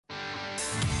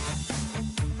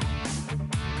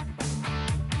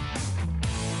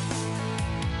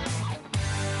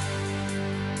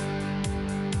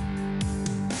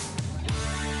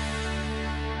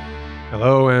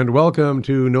Hello and welcome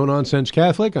to No Nonsense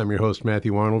Catholic. I'm your host,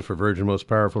 Matthew Arnold, for Virgin Most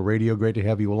Powerful Radio. Great to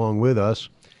have you along with us.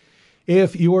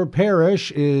 If your parish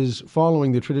is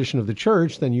following the tradition of the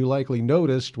church, then you likely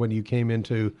noticed when you came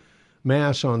into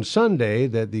Mass on Sunday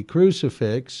that the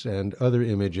crucifix and other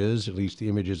images, at least the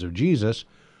images of Jesus,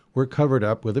 were covered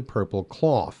up with a purple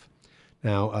cloth.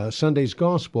 Now, Sunday's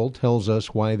Gospel tells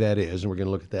us why that is, and we're going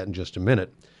to look at that in just a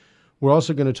minute. We're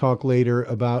also going to talk later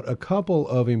about a couple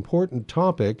of important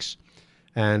topics,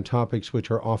 and topics which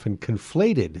are often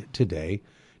conflated today,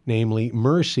 namely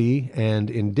mercy and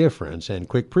indifference. And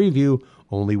quick preview,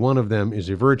 only one of them is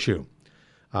a virtue.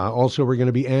 Also, we're going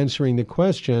to be answering the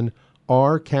question,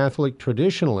 are Catholic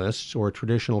traditionalists or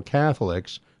traditional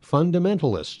Catholics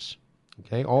fundamentalists?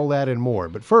 Okay, all that and more.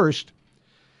 But first,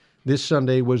 this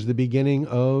Sunday was the beginning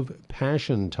of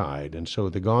Passiontide, and so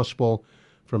the Gospel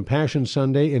from Passion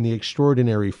Sunday in the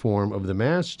extraordinary form of the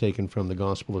Mass, taken from the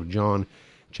Gospel of John,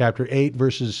 chapter 8,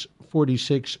 verses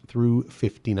 46 through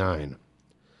 59.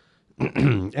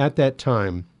 At that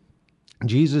time,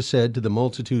 Jesus said to the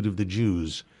multitude of the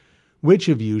Jews, "Which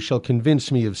of you shall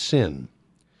convince me of sin?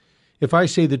 If I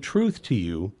say the truth to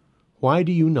you, why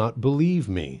do you not believe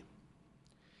me?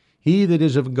 He that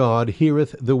is of God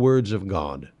heareth the words of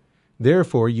God.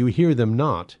 Therefore you hear them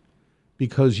not,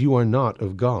 because you are not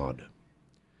of God."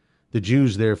 The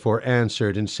Jews therefore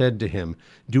answered and said to him,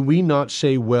 "Do we not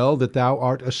say well that thou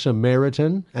art a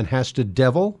Samaritan, and hast a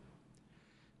devil?"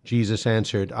 Jesus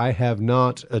answered, "I have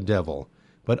not a devil,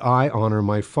 but I honor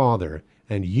my Father,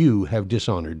 and you have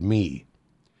dishonored me.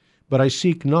 But I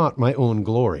seek not my own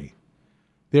glory.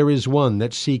 There is one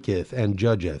that seeketh and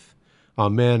judgeth.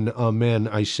 Amen, amen,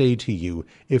 I say to you,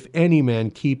 if any man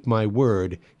keep my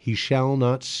word, he shall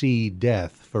not see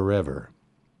death forever."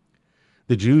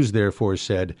 The Jews therefore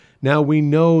said, "Now we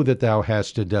know that thou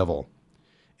hast a devil.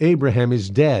 Abraham is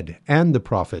dead, and the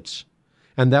prophets.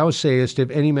 And thou sayest, if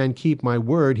any man keep my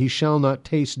word, he shall not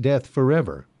taste death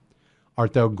forever.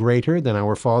 Art thou greater than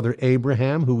our father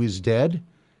Abraham, who is dead?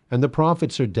 And the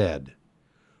prophets are dead.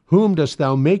 Whom dost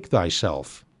thou make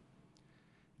thyself?"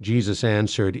 Jesus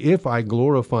answered, "If I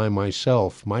glorify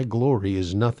myself, my glory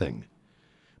is nothing.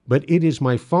 But it is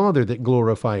my Father that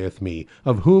glorifieth me,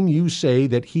 of whom you say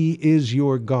that he is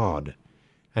your God.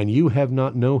 And you have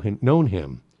not known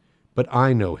him, but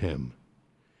I know him.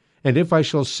 And if I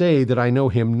shall say that I know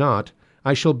him not,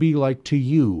 I shall be like to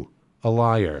you, a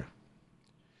liar.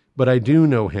 But I do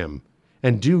know him,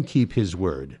 and do keep his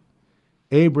word.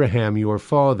 Abraham your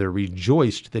father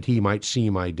rejoiced that he might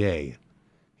see my day.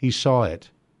 He saw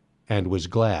it, and was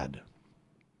glad."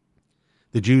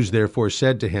 The Jews therefore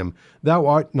said to him, "Thou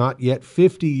art not yet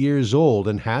 50 years old,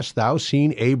 and hast thou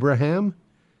seen Abraham?"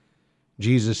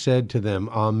 Jesus said to them,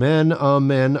 "Amen,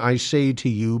 amen, I say to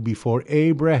you, before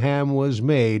Abraham was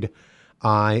made,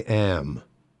 I am."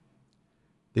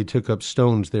 They took up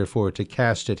stones therefore to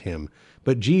cast at him,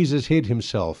 but Jesus hid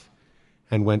himself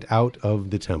and went out of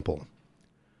the temple.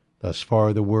 Thus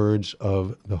far the words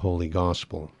of the Holy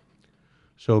Gospel.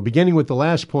 So beginning with the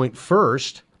last point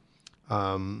first,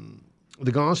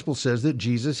 the Gospel says that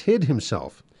Jesus hid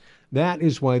himself. That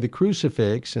is why the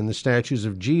crucifix and the statues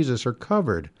of Jesus are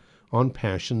covered on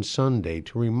Passion Sunday,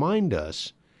 to remind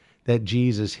us that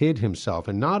Jesus hid himself,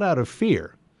 and not out of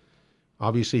fear.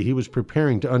 Obviously, he was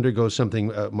preparing to undergo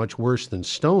something much worse than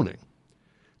stoning,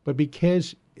 but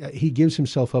because he gives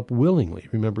himself up willingly.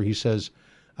 Remember, he says,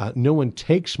 no one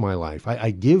takes my life.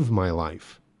 I give my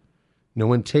life. No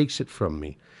one takes it from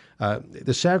me.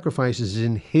 The sacrifice is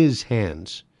in his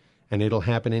hands, and it'll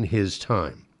happen in his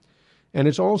time. And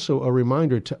it's also a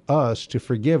reminder to us to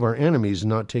forgive our enemies and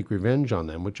not take revenge on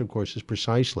them, which, of course, is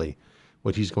precisely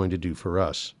what he's going to do for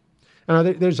us. And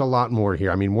there's a lot more here.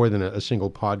 I mean, more than a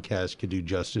single podcast could do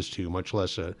justice to, much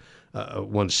less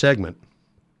one segment.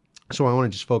 So I want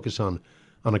to just focus on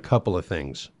a couple of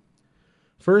things.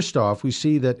 First off, we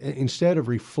see that instead of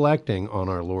reflecting on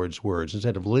our Lord's words,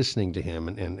 instead of listening to him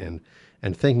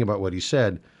and thinking about what he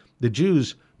said, the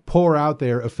Jews pour out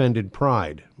their offended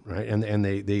pride, right? And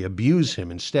they abuse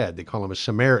him instead. They call him a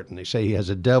Samaritan. They say he has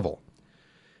a devil.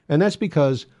 And that's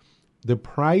because the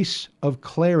price of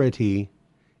clarity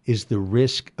is the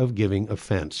risk of giving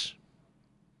offense.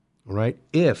 All right?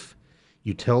 If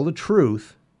you tell the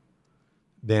truth,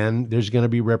 then there's going to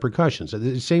be repercussions.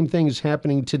 The same thing is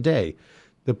happening today.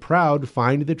 The proud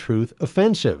find the truth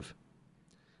offensive.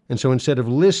 And so instead of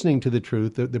listening to the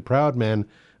truth, the proud man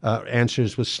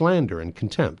answers with slander and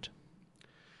contempt.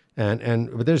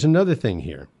 But there's another thing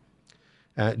here.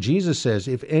 Jesus says,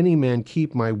 if any man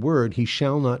keep my word, he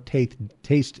shall not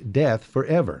taste death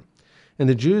forever. And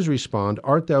the Jews respond,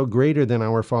 art thou greater than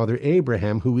our father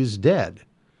Abraham, who is dead?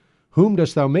 Whom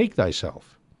dost thou make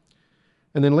thyself?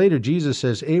 And then later Jesus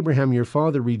says, Abraham your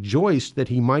father rejoiced that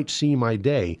he might see my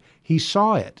day. He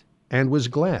saw it and was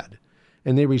glad.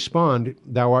 And they respond,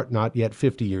 thou art not yet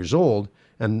 50 years old,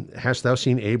 and hast thou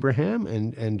seen Abraham?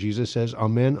 And Jesus says,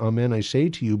 Amen, amen, I say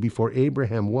to you, before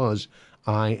Abraham was,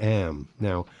 I am.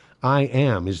 Now, I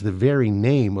am is the very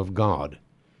name of God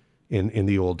in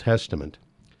the Old Testament.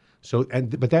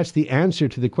 But that's the answer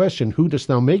to the question, who dost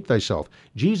thou make thyself?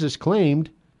 Jesus claimed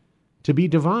to be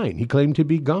divine. He claimed to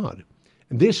be God.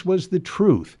 This was the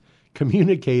truth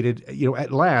communicated,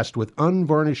 at last with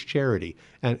unvarnished clarity.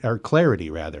 And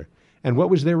what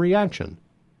was their reaction?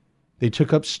 They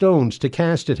took up stones to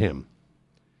cast at him.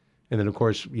 And then, of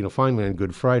course, finally on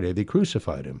Good Friday, they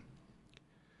crucified him.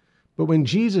 But when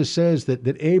Jesus says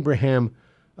that Abraham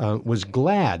was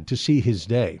glad to see his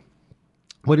day,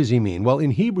 what does he mean? Well, in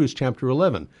Hebrews chapter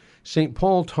 11, St.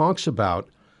 Paul talks about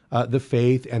the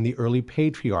faith and the early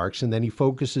patriarchs, and then he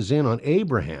focuses in on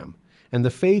Abraham and the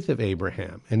faith of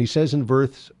Abraham. And he says in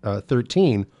verse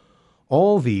 13,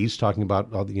 all these, talking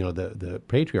about the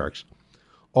patriarchs,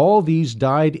 all these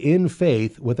died in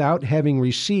faith without having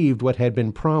received what had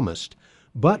been promised.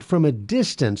 But from a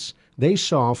distance they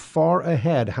saw far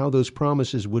ahead how those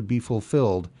promises would be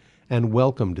fulfilled and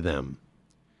welcomed them.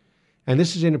 And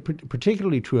this is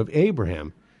particularly true of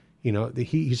Abraham.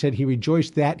 He said he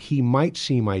rejoiced that he might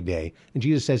see my day. And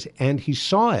Jesus says, and he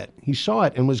saw it. He saw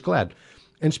it and was glad.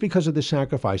 And it's because of the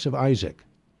sacrifice of Isaac.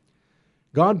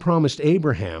 God promised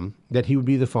Abraham that he would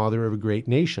be the father of a great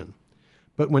nation.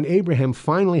 But when Abraham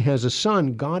finally has a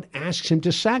son, God asks him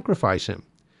to sacrifice him.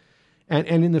 And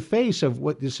in the face of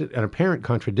what is an apparent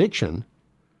contradiction,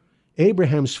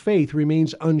 Abraham's faith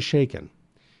remains unshaken.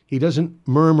 He doesn't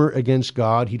murmur against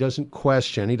God. He doesn't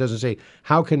question. He doesn't say,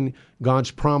 how can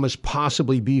God's promise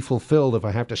possibly be fulfilled if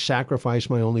I have to sacrifice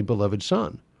my only beloved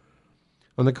son?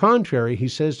 On the contrary, he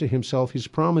says to himself, his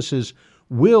promises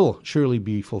will surely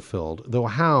be fulfilled, though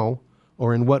how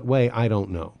or in what way, I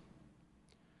don't know.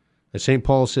 As St.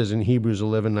 Paul says in Hebrews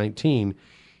 11:19,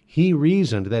 he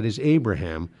reasoned, that is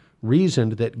Abraham,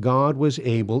 reasoned that God was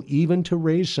able even to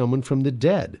raise someone from the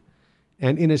dead.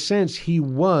 And in a sense, he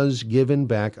was given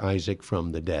back Isaac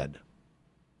from the dead.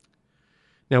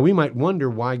 Now, we might wonder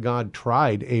why God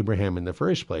tried Abraham in the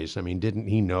first place. I mean, didn't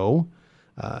he know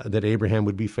that Abraham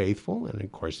would be faithful? And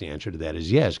of course, the answer to that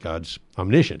is yes. God's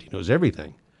omniscient. He knows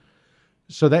everything.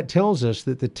 So that tells us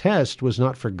that the test was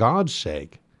not for God's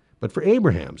sake, but for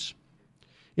Abraham's,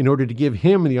 in order to give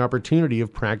him the opportunity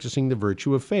of practicing the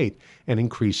virtue of faith and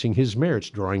increasing his merits,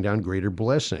 drawing down greater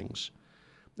blessings.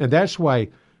 And that's why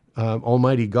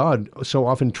Almighty God so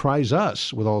often tries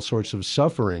us with all sorts of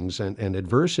sufferings and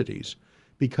adversities,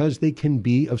 because they can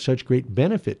be of such great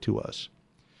benefit to us.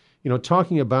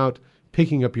 Talking about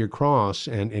picking up your cross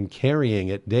and carrying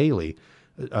it daily,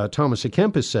 Thomas à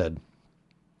Kempis said,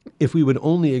 if we would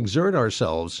only exert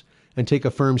ourselves and take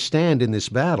a firm stand in this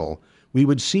battle, we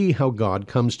would see how God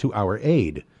comes to our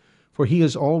aid, for he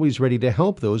is always ready to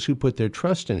help those who put their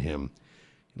trust in him.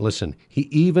 Listen, he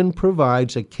even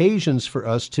provides occasions for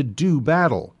us to do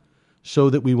battle so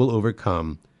that we will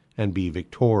overcome and be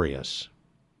victorious.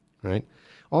 Right?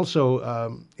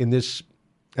 Also, in this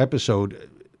episode,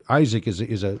 Isaac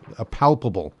is a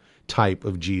palpable type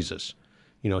of Jesus.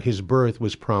 His birth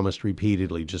was promised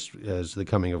repeatedly, just as the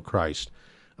coming of Christ.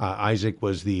 Isaac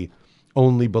was the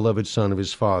only beloved son of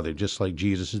his father, just like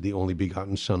Jesus is the only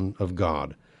begotten Son of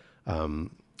God.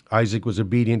 Isaac was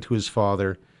obedient to his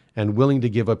father and willing to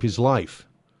give up his life,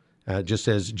 just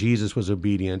as Jesus was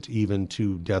obedient even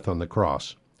to death on the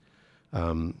cross.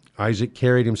 Isaac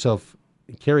carried himself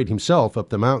up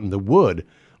the mountain, the wood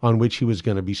on which he was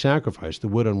going to be sacrificed, the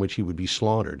wood on which he would be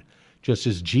slaughtered, just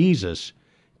as Jesus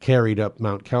carried up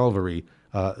Mount Calvary,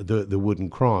 the wooden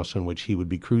cross on which he would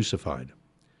be crucified.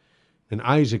 And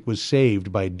Isaac was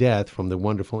saved by death from the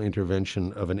wonderful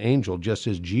intervention of an angel, just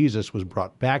as Jesus was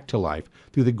brought back to life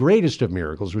through the greatest of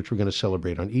miracles, which we're going to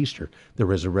celebrate on Easter, the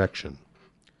resurrection.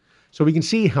 So we can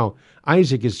see how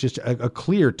Isaac is just a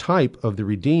clear type of the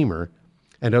Redeemer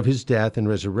and of his death and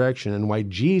resurrection, and why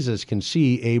Jesus can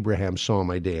see Abraham saw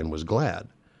my day and was glad.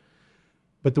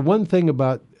 But the one thing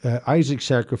about Isaac's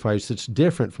sacrifice that's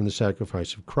different from the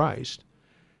sacrifice of Christ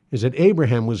is that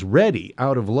Abraham was ready,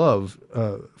 out of love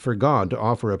for God, to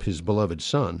offer up his beloved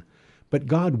son, but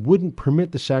God wouldn't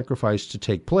permit the sacrifice to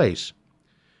take place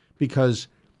because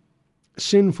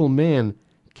sinful man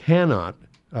cannot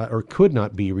or could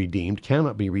not be redeemed,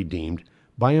 cannot be redeemed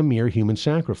by a mere human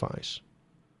sacrifice.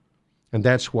 And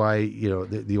that's why,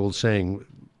 the old saying,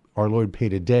 our Lord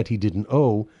paid a debt he didn't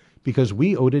owe, because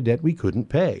we owed a debt we couldn't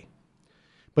pay.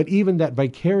 But even that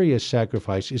vicarious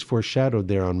sacrifice is foreshadowed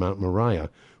there on Mount Moriah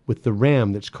with the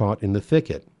ram that's caught in the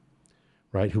thicket,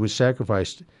 right, who was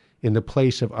sacrificed in the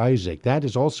place of Isaac. That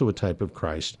is also a type of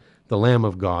Christ, the Lamb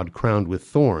of God crowned with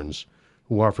thorns,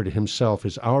 who offered himself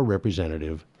as our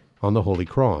representative on the Holy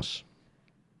Cross.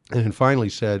 And then finally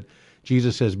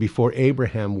Jesus says, before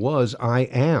Abraham was, I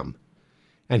am.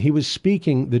 And he was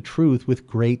speaking the truth with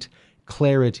great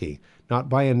clarity, not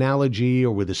by analogy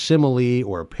or with a simile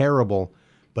or a parable,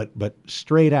 but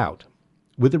straight out,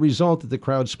 with the result that the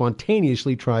crowd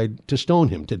spontaneously tried to stone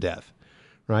him to death,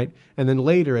 right? And then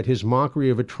later at his mockery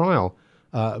of a trial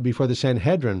before the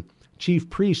Sanhedrin, chief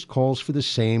priest calls for the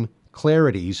same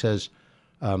clarity. He says,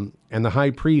 and the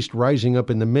high priest, rising up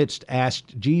in the midst,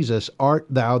 asked Jesus, art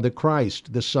thou the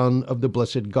Christ, the Son of the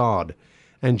blessed God?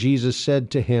 And Jesus said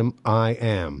to him, I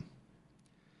am.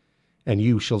 And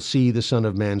you shall see the Son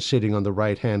of Man sitting on the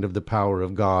right hand of the power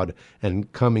of God,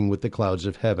 and coming with the clouds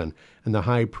of heaven. And the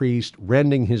high priest,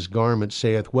 rending his garment,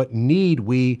 saith, what need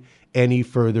we any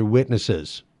further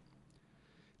witnesses?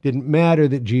 Didn't matter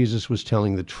that Jesus was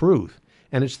telling the truth.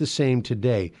 And it's the same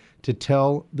today. To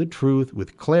tell the truth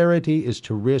with clarity is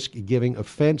to risk giving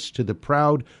offense to the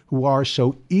proud who are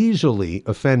so easily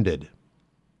offended.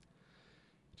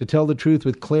 To tell the truth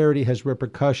with clarity has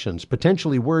repercussions,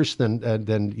 potentially worse than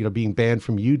being banned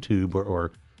from YouTube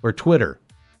or Twitter.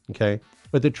 Okay,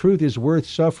 but the truth is worth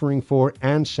suffering for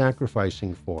and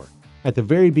sacrificing for. At the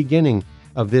very beginning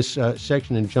of this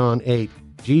section in John 8,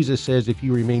 Jesus says, if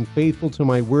you remain faithful to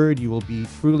my word, you will be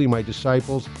truly my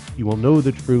disciples. You will know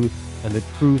the truth, and the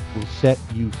truth will set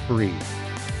you free.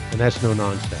 And that's no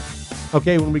nonsense.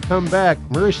 Okay, when we come back,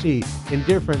 mercy,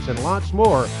 indifference, and lots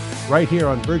more right here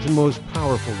on Virgin Most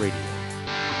Powerful Radio.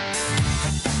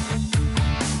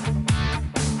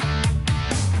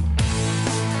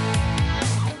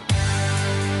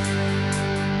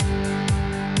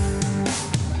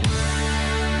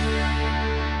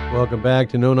 Welcome back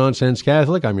to No Nonsense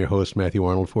Catholic. I'm your host, Matthew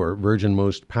Arnold, for Virgin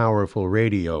Most Powerful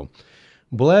Radio.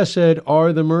 Blessed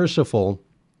are the merciful,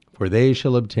 for they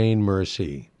shall obtain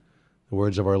mercy. The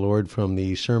words of our Lord from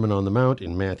the Sermon on the Mount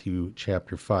in Matthew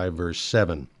chapter 5, verse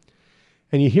 7.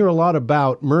 And you hear a lot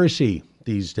about mercy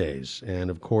these days. And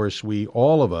of course,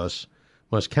 all of us,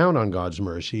 must count on God's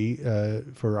mercy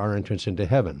for our entrance into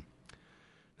heaven.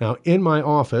 Now, in my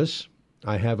office,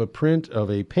 I have a print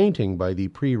of a painting by the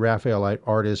pre-Raphaelite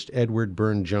artist Edward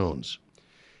Burne-Jones.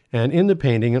 And in the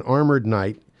painting, an armored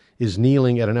knight is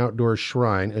kneeling at an outdoor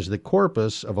shrine as the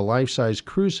corpus of a life-size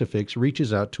crucifix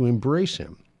reaches out to embrace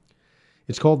him.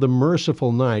 It's called The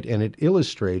Merciful Knight, and it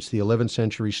illustrates the 11th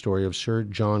century story of Sir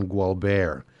John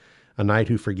Gualbert, a knight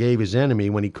who forgave his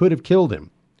enemy when he could have killed him,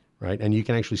 right? And you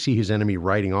can actually see his enemy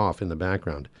riding off in the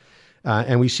background.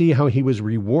 And we see how he was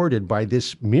rewarded by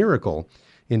this miracle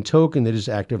in token that his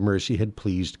act of mercy had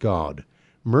pleased God.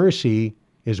 Mercy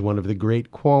is one of the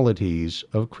great qualities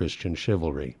of Christian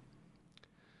chivalry.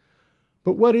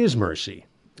 But what is mercy?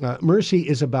 Mercy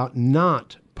is about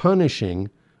not punishing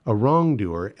a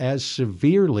wrongdoer as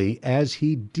severely as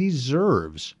he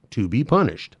deserves to be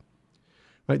punished.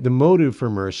 Right? The motive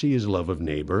for mercy is love of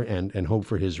neighbor and hope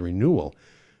for his renewal.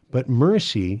 But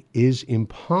mercy is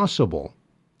impossible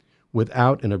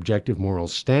without an objective moral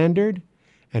standard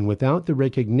and without the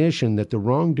recognition that the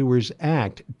wrongdoer's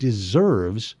act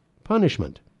deserves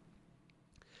punishment.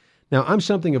 Now, I'm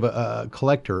something of a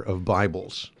collector of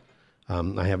Bibles.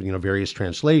 I have, various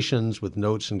translations with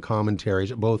notes and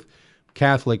commentaries, both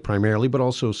Catholic primarily, but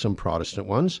also some Protestant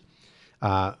ones,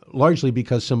 largely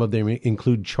because some of them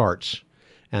include charts.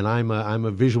 And I'm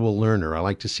a visual learner. I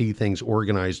like to see things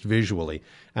organized visually,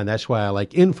 and that's why I like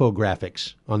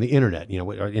infographics on the internet.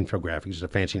 Infographics is a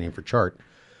fancy name for chart.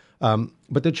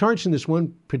 But the charts in this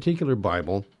one particular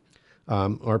Bible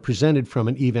are presented from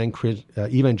an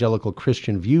evangelical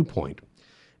Christian viewpoint.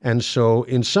 And so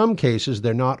in some cases,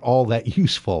 they're not all that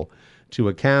useful to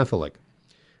a Catholic,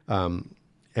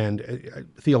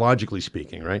 theologically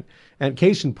speaking, right? And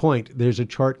case in point, there's a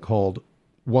chart called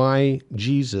Why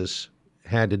Jesus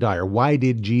Had to Die, or Why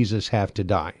Did Jesus Have to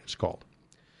Die, it's called.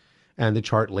 And the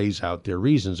chart lays out their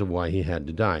reasons of why he had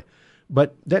to die.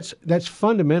 But that's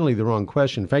fundamentally the wrong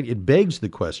question. In fact, it begs the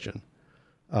question,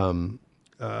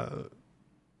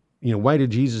 why did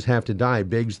Jesus have to die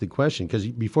begs the question, because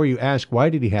before you ask why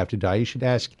did he have to die, you should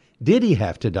ask, did he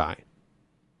have to die?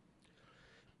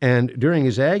 And during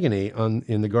his agony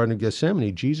in the Garden of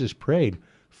Gethsemane, Jesus prayed,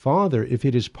 Father, if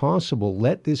it is possible,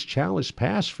 let this chalice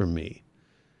pass from me,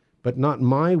 but not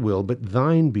my will, but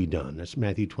thine be done. That's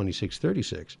Matthew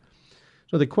 26:36.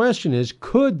 So the question is,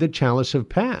 could the chalice have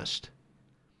passed?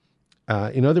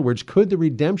 In other words, could the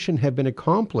redemption have been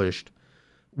accomplished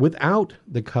without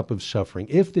the cup of suffering,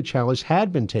 if the chalice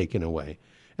had been taken away?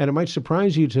 And it might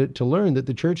surprise you to learn that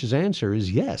the church's answer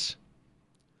is yes.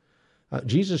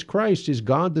 Jesus Christ is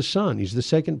God the Son. He's the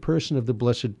second person of the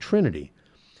Blessed Trinity.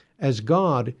 As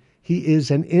God, he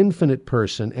is an infinite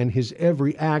person, and his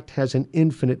every act has an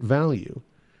infinite value.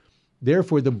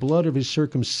 Therefore, the blood of his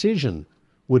circumcision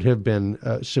would have been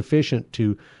sufficient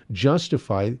to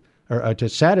justify or to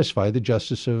satisfy the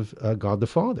justice of God the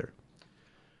Father.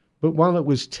 But while it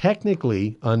was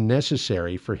technically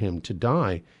unnecessary for him to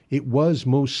die, it was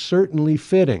most certainly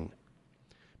fitting,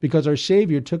 because our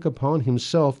Savior took upon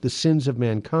himself the sins of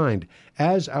mankind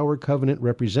as our covenant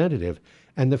representative.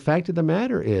 And the fact of the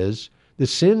matter is, the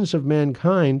sins of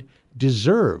mankind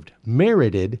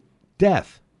merited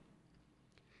death.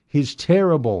 His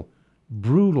terrible,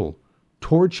 brutal,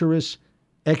 torturous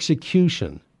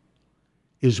execution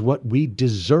is what we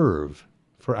deserve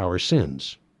for our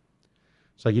sins.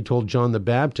 It's like he told John the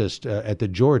Baptist at the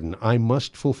Jordan, I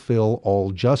must fulfill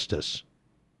all justice.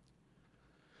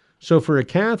 So for a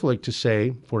Catholic to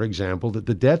say, for example, that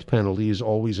the death penalty is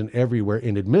always and everywhere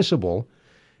inadmissible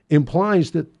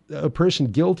implies that a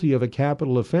person guilty of a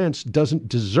capital offense doesn't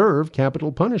deserve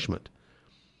capital punishment.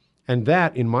 And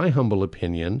that, in my humble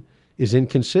opinion, is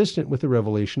inconsistent with the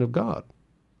revelation of God.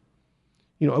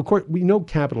 Of course, we know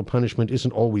capital punishment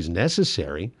isn't always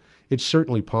necessary. It's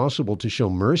certainly possible to show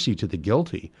mercy to the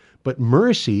guilty, but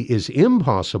mercy is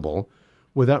impossible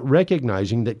without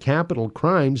recognizing that capital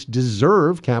crimes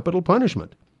deserve capital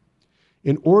punishment.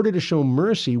 In order to show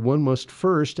mercy, one must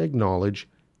first acknowledge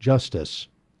justice.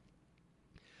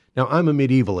 Now, I'm a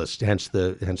medievalist, hence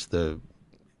the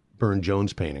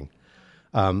Burne-Jones painting.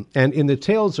 And in the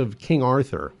tales of King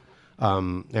Arthur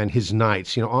and his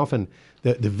knights, often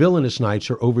the villainous knights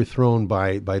are overthrown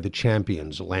by the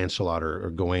champions, Lancelot or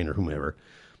Gawain or whomever,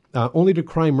 only to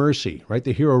cry mercy, right?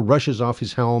 The hero rushes off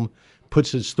his helm,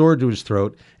 puts his sword to his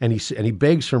throat, and he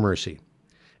begs for mercy.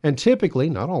 And typically,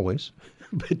 not always,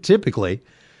 but typically,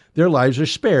 their lives are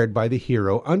spared by the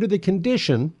hero under the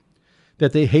condition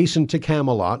that they hasten to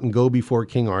Camelot and go before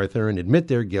King Arthur and admit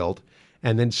their guilt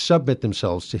and then submit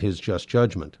themselves to his just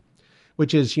judgment,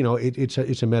 which is,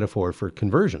 it's a metaphor for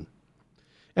conversion.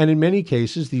 And in many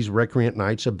cases, these recreant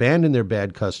knights abandon their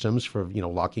bad customs for,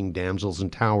 locking damsels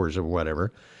in towers or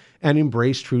whatever, and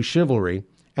embrace true chivalry,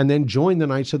 and then join the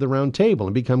Knights of the Round Table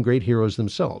and become great heroes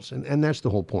themselves. And that's the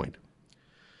whole point.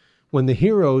 When the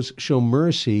heroes show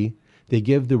mercy, they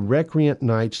give the recreant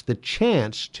knights the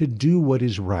chance to do what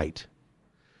is right.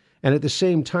 And at the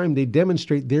same time, they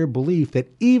demonstrate their belief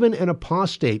that even an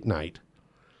apostate knight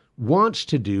wants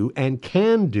to do and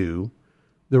can do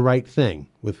the right thing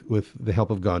with the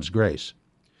help of God's grace.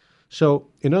 So,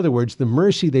 in other words, the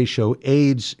mercy they show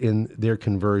aids in their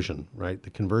conversion, right?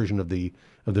 The conversion of the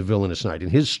villainous knight, in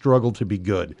his struggle to be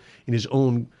good, in his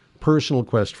own personal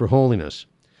quest for holiness.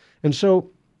 And so,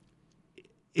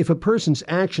 if a person's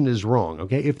action is wrong,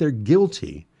 if they're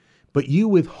guilty, but you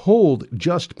withhold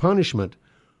just punishment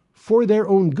for their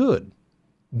own good,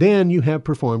 then you have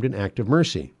performed an act of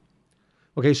mercy.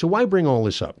 So why bring all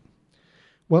this up?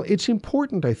 Well, it's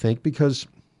important, I think, because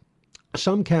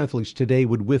some Catholics today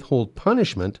would withhold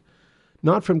punishment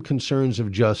not from concerns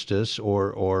of justice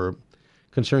or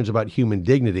concerns about human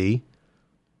dignity,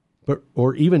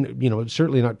 or even,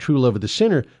 certainly not true love of the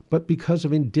sinner, but because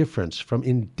of indifference, from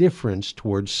indifference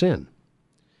towards sin.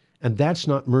 And that's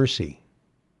not mercy.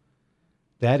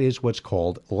 That is what's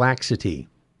called laxity.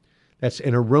 That's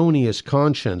an erroneous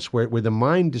conscience where the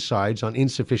mind decides on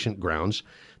insufficient grounds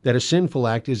that a sinful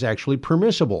act is actually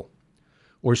permissible,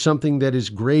 or something that is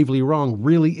gravely wrong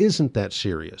really isn't that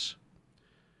serious.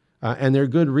 And there are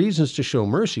good reasons to show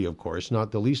mercy, of course,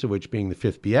 not the least of which being the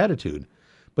fifth beatitude.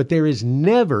 But there is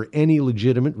never any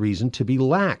legitimate reason to be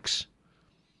lax,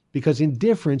 because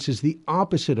indifference is the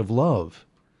opposite of love.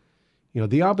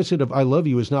 The opposite of I love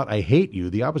you is not I hate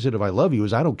you. The opposite of I love you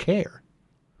is I don't care.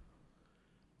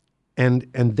 And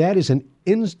that is an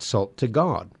insult to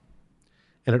God.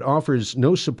 And it offers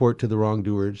no support to the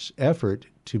wrongdoer's effort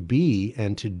to be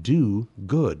and to do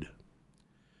good.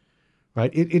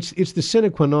 Right? It's the sine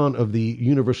qua non of the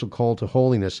universal call to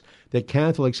holiness that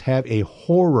Catholics have a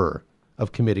horror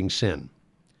of committing sin.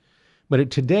 But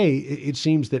today, it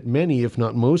seems that many, if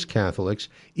not most Catholics,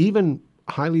 even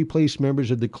highly placed members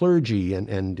of the clergy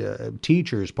and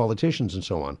teachers, politicians, and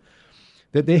so on,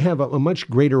 that they have a much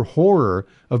greater horror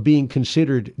of being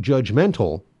considered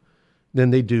judgmental than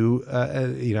they do,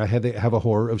 have a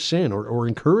horror of sin or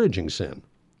encouraging sin.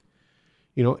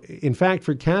 In fact,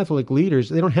 for Catholic leaders,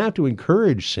 they don't have to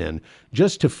encourage sin,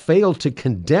 just to fail to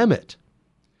condemn it.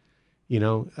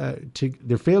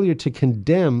 their failure to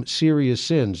condemn serious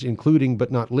sins, including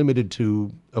but not limited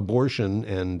to abortion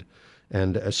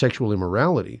and sexual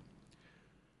immorality.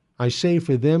 I say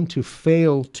for them to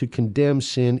fail to condemn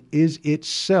sin is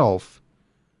itself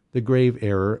the grave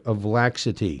error of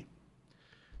laxity,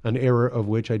 an error of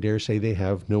which I dare say they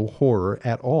have no horror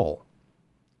at all.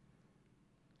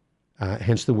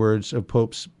 Hence the words of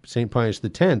Pope St. Pius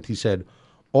X. He said,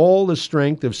 "All the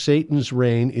strength of Satan's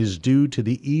reign is due to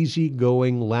the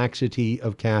easygoing laxity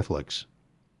of Catholics."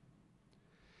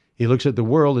 He looks at the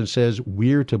world and says,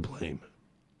 we're to blame.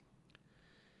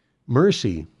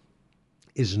 Mercy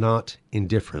is not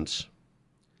indifference,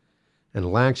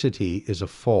 and laxity is a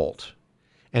fault.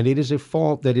 And it is a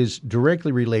fault that is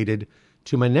directly related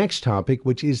to my next topic,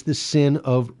 which is the sin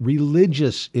of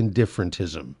religious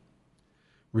indifferentism.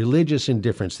 Religious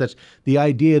indifference. That's the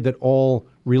idea that all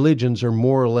religions are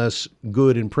more or less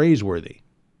good and praiseworthy.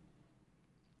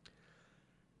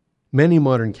 Many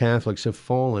modern Catholics have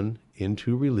fallen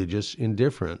into religious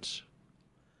indifference.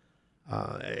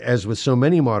 As with so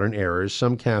many modern errors,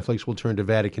 some Catholics will turn to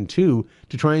Vatican II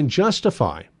to try and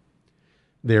justify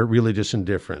their religious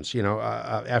indifference.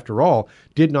 After all,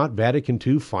 did not Vatican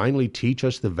II finally teach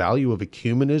us the value of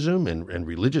ecumenism and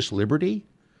religious liberty?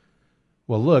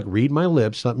 Well, look, read my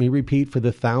lips. Let me repeat for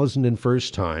the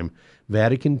 1,001st time.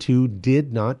 Vatican II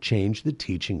did not change the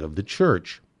teaching of the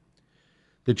Church.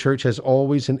 The Church has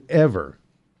always and ever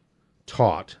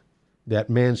taught that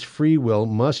man's free will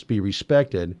must be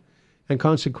respected, and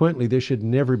consequently there should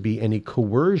never be any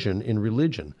coercion in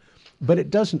religion. But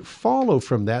it doesn't follow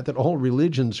from that all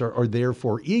religions are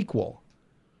therefore equal.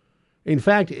 In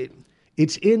fact,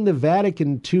 it's in the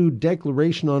Vatican II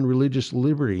Declaration on Religious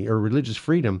Liberty or Religious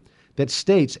Freedom that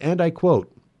states, and I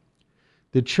quote,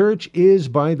 "The Church is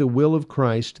by the will of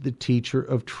Christ the teacher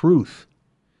of truth.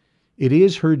 It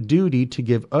is her duty to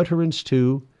give utterance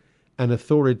to and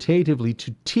authoritatively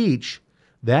to teach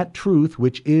that truth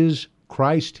which is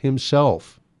Christ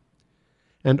himself,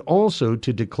 and also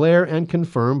to declare and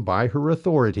confirm by her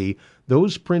authority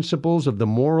those principles of the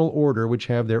moral order which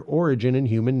have their origin in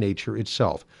human nature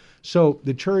itself." So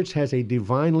the Church has a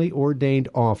divinely ordained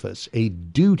office, a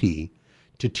duty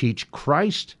to teach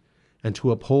Christ and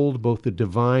to uphold both the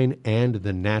divine and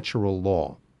the natural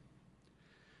law.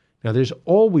 Now, there's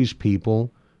always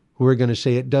people who are going to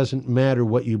say it doesn't matter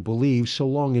what you believe so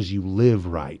long as you live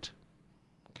right.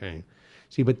 Okay.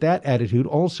 See, but that attitude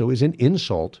also is an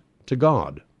insult to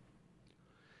God.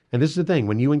 And this is the thing,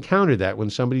 when you encounter that,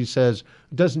 when somebody says,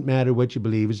 it doesn't matter what you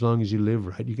believe as long as you live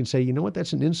right, you can say, you know what,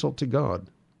 that's an insult to God.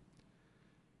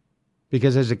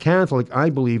 Because as a Catholic, I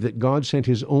believe that God sent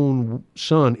his own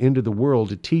Son into the world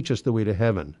to teach us the way to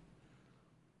heaven.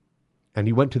 And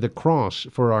he went to the cross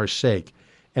for our sake.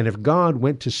 And if God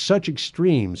went to such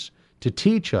extremes to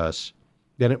teach us,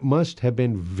 then it must have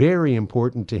been very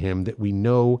important to him that we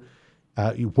know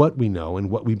what we know and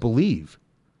what we believe,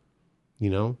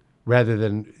 rather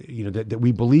than, that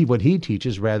we believe what he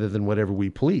teaches rather than whatever we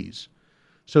please.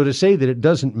 So to say that it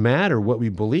doesn't matter what we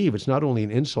believe, it's not only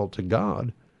an insult to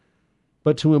God,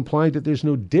 but to imply that there's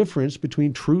no difference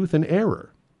between truth and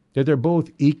error, that they're both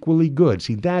equally good.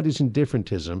 See, that is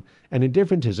indifferentism, and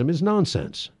indifferentism is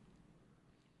nonsense.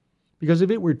 Because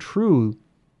if it were true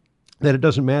that it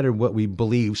doesn't matter what we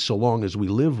believe so long as we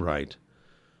live right,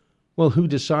 well, who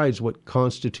decides what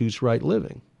constitutes right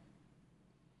living?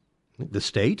 The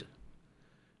state,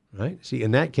 right? See,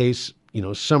 in that case,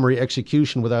 summary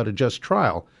execution without a just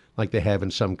trial, like they have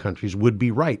in some countries, would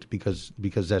be right because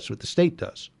that's what the state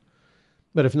does.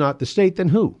 But if not the state, then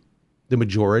who? The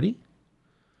majority?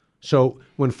 So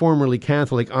when formerly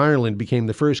Catholic Ireland became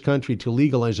the first country to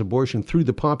legalize abortion through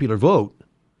the popular vote,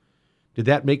 did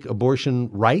that make abortion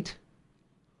right?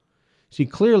 See,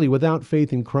 clearly, without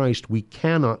faith in Christ, we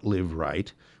cannot live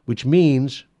right, which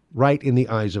means right in the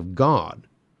eyes of God,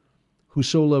 who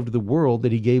so loved the world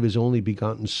that he gave his only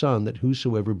begotten Son, that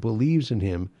whosoever believes in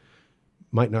him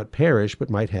might not perish, but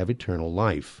might have eternal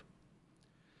life.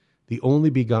 The only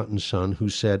begotten Son who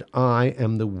said, I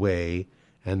am the way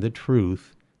and the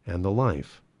truth and the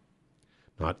life.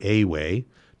 Not a way,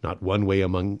 not one way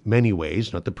among many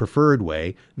ways, not the preferred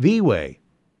way, the way.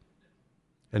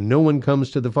 And no one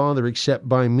comes to the Father except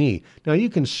by me. Now, you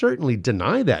can certainly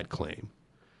deny that claim,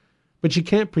 but you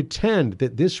can't pretend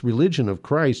that this religion of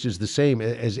Christ is the same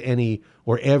as any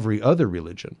or every other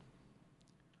religion.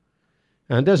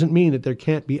 And it doesn't mean that there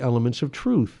can't be elements of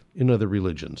truth in other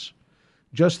religions,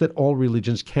 just that all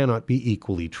religions cannot be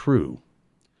equally true.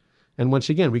 And once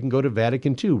again, we can go to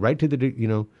Vatican II, right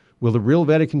to will the real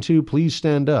Vatican II please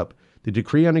stand up? The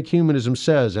decree on ecumenism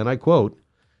says, and I quote,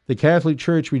 The Catholic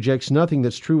Church rejects nothing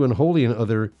that's true and holy in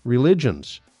other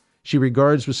religions. She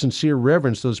regards with sincere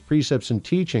reverence those precepts and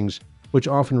teachings which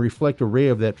often reflect a ray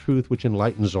of that truth which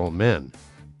enlightens all men.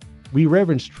 We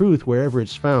reverence truth wherever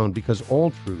it's found because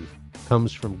all truth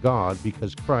comes from God,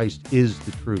 because Christ is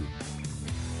the truth.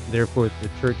 Therefore, the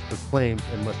Church proclaims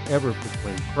and must ever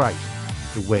proclaim Christ,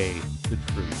 the way, the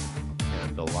truth,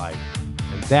 and the life.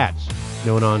 And that's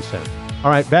no nonsense.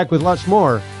 All right, back with lots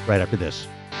more right after this.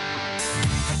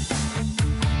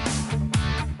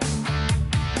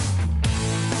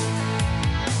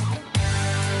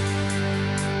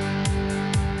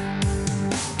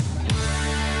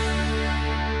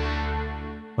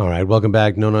 All right, welcome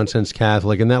back, No Nonsense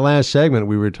Catholic. In that last segment,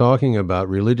 we were talking about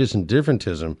religious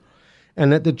indifferentism,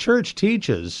 and that the Church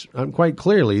teaches quite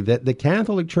clearly that the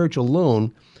Catholic Church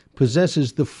alone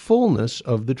possesses the fullness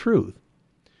of the truth,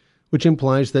 which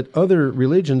implies that other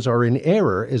religions are in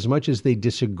error as much as they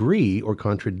disagree or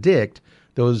contradict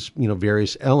those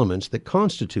various elements that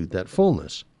constitute that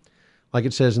fullness. Like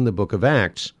it says in the book of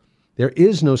Acts, there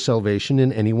is no salvation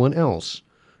in anyone else,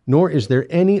 nor is there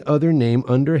any other name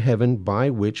under heaven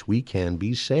by which we can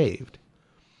be saved.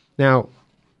 Now,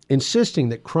 insisting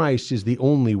that Christ is the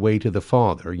only way to the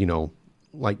Father,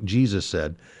 like Jesus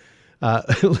said,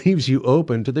 leaves you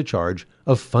open to the charge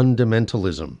of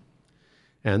fundamentalism.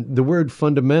 And the word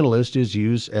fundamentalist is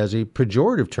used as a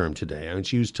pejorative term today.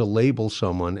 It's used to label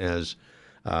someone as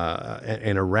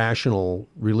an irrational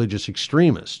religious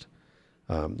extremist.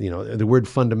 The word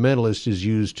fundamentalist is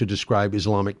used to describe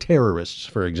Islamic terrorists,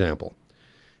 for example.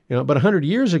 But 100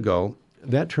 years ago,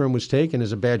 that term was taken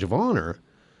as a badge of honor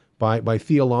by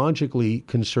theologically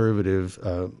conservative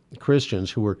Christians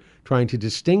who were trying to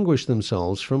distinguish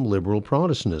themselves from liberal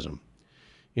Protestantism.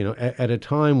 At a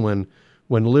time when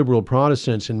liberal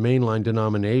Protestants and mainline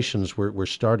denominations were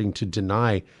starting to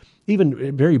deny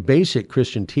even very basic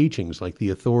Christian teachings like the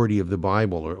authority of the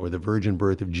Bible or the virgin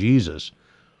birth of Jesus,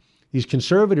 these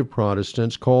conservative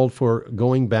Protestants called for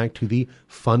going back to the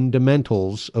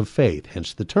fundamentals of faith,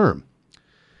 hence the term.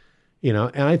 And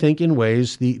I think in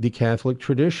ways the Catholic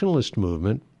traditionalist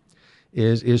movement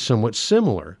is somewhat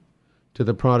similar to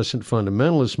the Protestant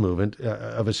fundamentalist movement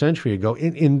of a century ago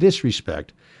in this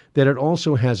respect, that it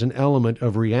also has an element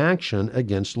of reaction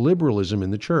against liberalism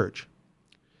in the Church.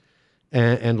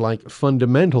 And like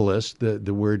fundamentalist,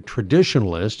 the word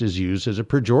traditionalist is used as a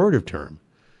pejorative term,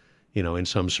 in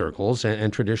some circles,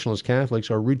 and traditionalist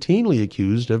Catholics are routinely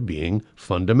accused of being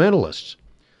fundamentalists.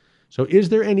 So is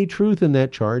there any truth in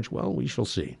that charge? Well, we shall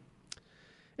see.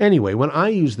 Anyway, when I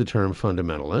use the term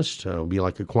fundamentalist, I'll be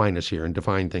like Aquinas here and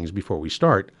define things before we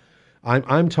start,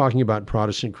 I'm talking about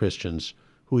Protestant Christians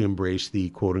who embrace the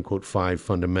quote-unquote 5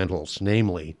 fundamentals,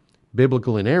 namely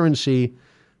biblical inerrancy,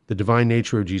 the divine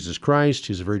nature of Jesus Christ,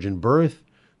 his virgin birth,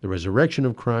 the resurrection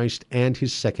of Christ, and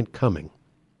his second coming.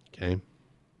 Okay?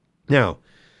 Now,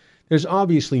 there's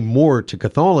obviously more to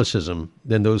Catholicism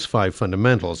than those 5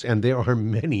 fundamentals, and there are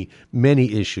many,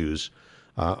 many issues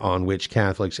on which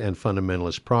Catholics and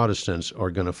fundamentalist Protestants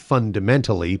are going to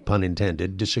fundamentally, pun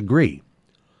intended, disagree.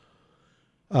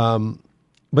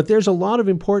 But there's a lot of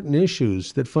important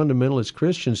issues that fundamentalist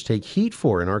Christians take heat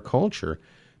for in our culture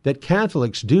that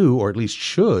Catholics do, or at least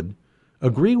should,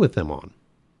 agree with them on.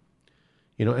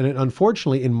 And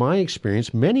unfortunately, in my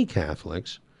experience, many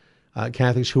Catholics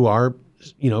who are,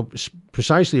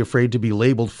 precisely afraid to be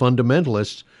labeled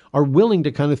fundamentalists, are willing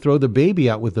to kind of throw the baby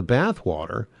out with the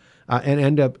bathwater and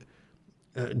end up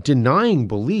denying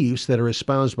beliefs that are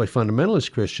espoused by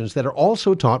fundamentalist Christians that are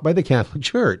also taught by the Catholic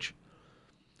Church.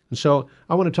 And so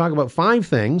I want to talk about 5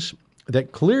 things that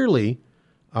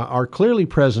are clearly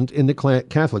present in the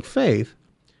Catholic faith,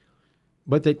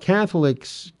 but that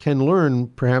Catholics can learn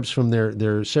perhaps from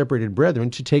their separated brethren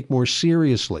to take more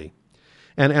seriously.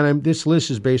 And this list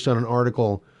is based on an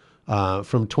article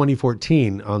from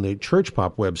 2014 on the Church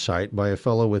Pop website by a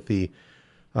fellow with the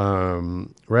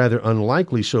rather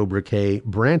unlikely sobriquet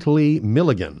Brantley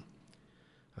Milligan.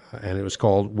 And it was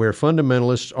called Where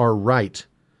Fundamentalists Are Right,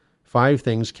 5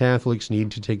 Things Catholics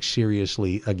Need to Take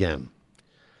Seriously Again.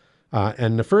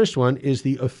 And the first one is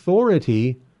the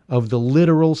authority of the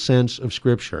literal sense of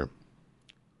Scripture.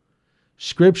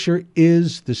 Scripture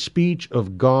is the speech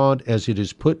of God as it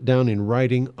is put down in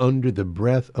writing under the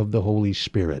breath of the Holy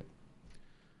Spirit.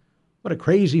 What a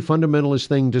crazy fundamentalist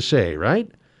thing to say,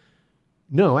 right?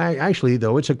 No, actually,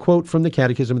 though, it's a quote from the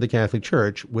Catechism of the Catholic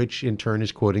Church, which in turn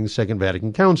is quoting the Second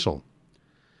Vatican Council.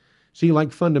 See, like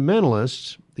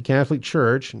fundamentalists, the Catholic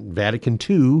Church, Vatican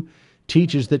II,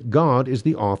 teaches that God is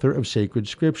the author of sacred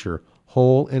Scripture,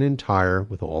 whole and entire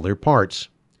with all their parts.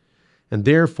 And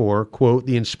therefore, quote,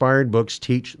 the inspired books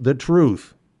teach the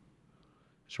truth.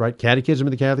 That's right, Catechism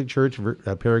of the Catholic Church,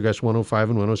 paragraphs 105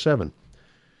 and 107.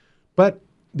 But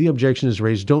the objection is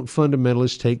raised, don't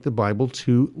fundamentalists take the Bible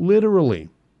too literally?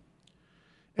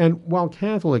 And while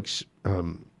Catholics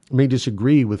may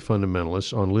disagree with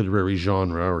fundamentalists on literary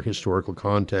genre or historical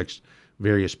context,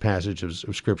 various passages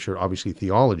of Scripture, obviously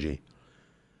theology,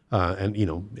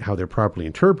 and how they're properly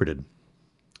interpreted,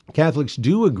 Catholics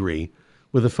do agree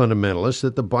with the fundamentalists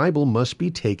that the Bible must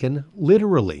be taken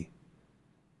literally.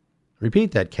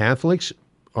 Repeat that. Catholics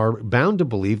are bound to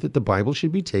believe that the Bible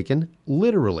should be taken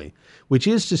literally, which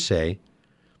is to say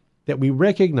that we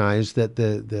recognize that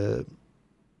the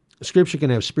Scripture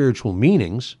can have spiritual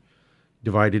meanings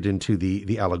divided into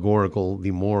the allegorical,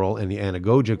 the moral, and the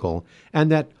anagogical,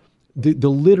 and that the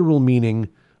literal meaning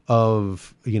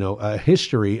of a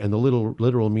history and the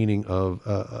literal meaning of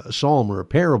a psalm or a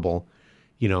parable,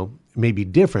 may be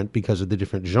different because of the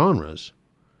different genres.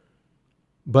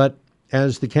 But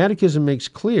as the Catechism makes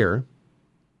clear,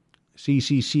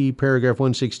 CCC paragraph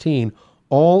 116,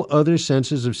 all other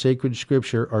senses of sacred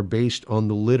Scripture are based on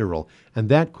the literal. And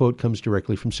that quote comes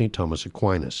directly from St. Thomas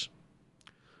Aquinas.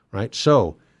 Right?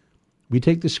 So, we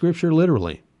take the Scripture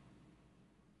literally.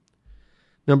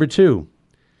 Number 2,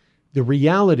 the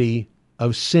reality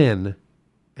of sin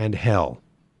and hell.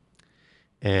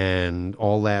 And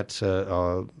all that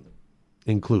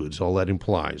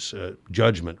implies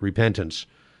judgment, repentance,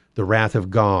 the wrath of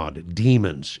God,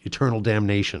 demons, eternal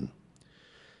damnation.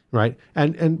 Right?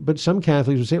 But some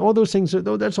Catholics would say, all those things,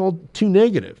 that's all too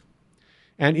negative.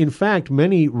 And in fact,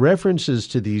 many references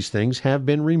to these things have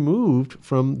been removed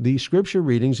from the Scripture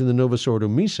readings in the Novus Ordo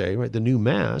Missae, right, the new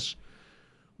Mass,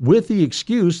 with the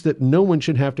excuse that no one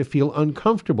should have to feel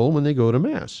uncomfortable when they go to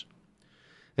Mass.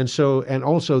 And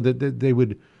also that they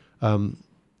would,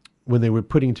 when they were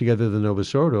putting together the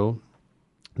Novus Ordo,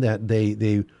 that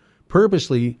they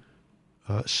purposely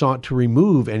sought to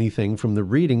remove anything from the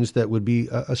readings that would be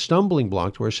a stumbling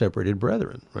block to our separated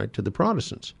brethren, right, to the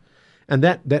Protestants. And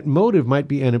that motive might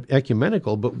be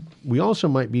ecumenical, but we also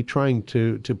might be trying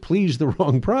to please the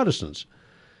wrong Protestants.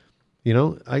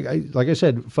 Like I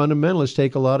said, fundamentalists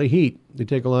take a lot of heat. They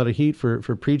take a lot of heat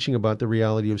for preaching about the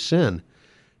reality of sin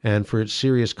and for its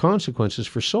serious consequences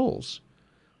for souls.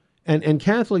 And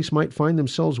Catholics might find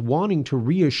themselves wanting to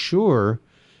reassure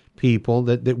people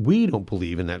that we don't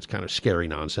believe in that kind of scary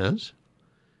nonsense,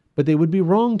 but they would be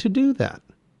wrong to do that.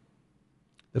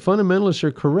 The fundamentalists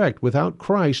are correct. Without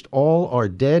Christ, all are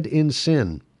dead in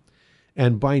sin,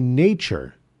 and by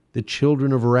nature, the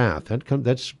children of wrath.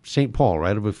 That's St. Paul,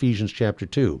 right, of Ephesians chapter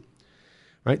 2.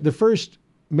 Right? The first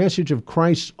message of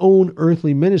Christ's own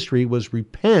earthly ministry was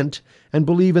repent and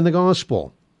believe in the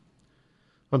gospel.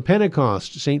 On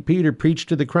Pentecost, St. Peter preached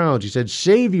to the crowds. He said,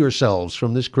 save yourselves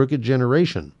from this crooked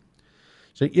generation.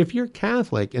 So if you're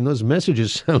Catholic and those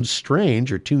messages sound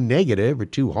strange or too negative or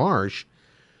too harsh,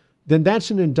 then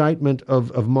that's an indictment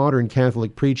of modern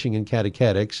Catholic preaching and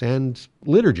catechetics and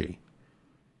liturgy.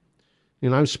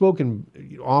 I've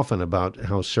spoken often about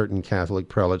how certain Catholic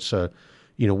prelates,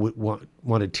 want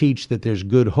to teach that there's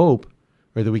good hope,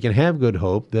 or that we can have good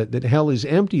hope, that hell is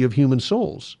empty of human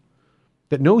souls,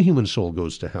 that no human soul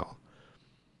goes to hell.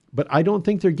 But I don't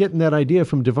think they're getting that idea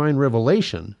from divine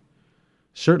revelation,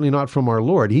 certainly not from our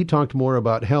Lord. He talked more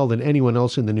about hell than anyone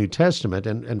else in the New Testament,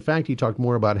 and in fact, he talked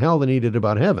more about hell than he did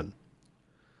about heaven.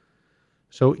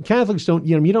 So Catholics don't,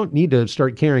 you don't need to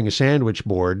start carrying a sandwich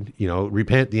board,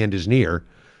 repent, the end is near,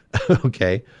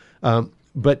 okay?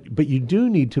 But you do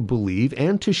need to believe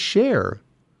and to share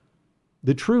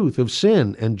the truth of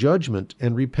sin and judgment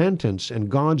and repentance and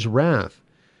God's wrath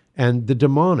and the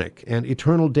demonic and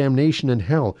eternal damnation and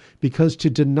hell, because to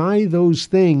deny those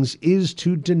things is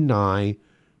to deny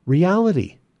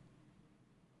reality,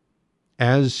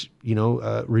 as,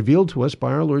 revealed to us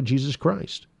by our Lord Jesus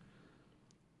Christ.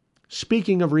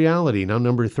 Speaking of reality, now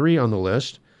number 3 on the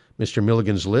list, Mr.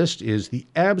 Milligan's list, is the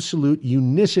absolute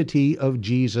unicity of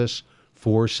Jesus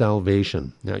for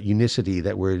salvation. Now, unicity,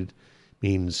 that word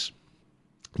means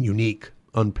unique,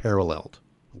 unparalleled,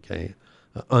 okay,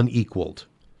 unequaled.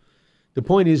 The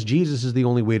point is, Jesus is the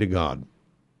only way to God.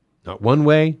 Not one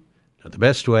way, not the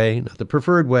best way, not the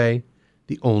preferred way,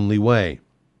 the only way.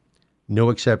 No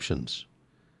exceptions.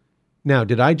 Now,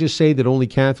 did I just say that only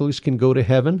Catholics can go to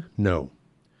heaven? No.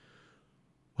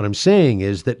 What I'm saying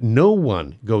is that no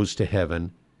one goes to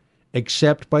heaven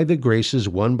except by the graces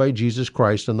won by Jesus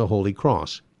Christ on the Holy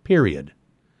Cross, period.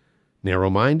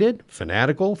 Narrow-minded,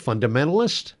 fanatical,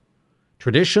 fundamentalist,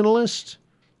 traditionalist.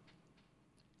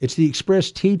 It's the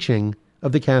express teaching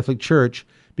of the Catholic Church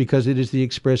because it is the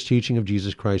express teaching of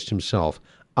Jesus Christ himself.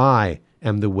 I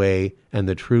am the way and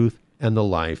the truth and the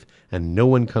life, and no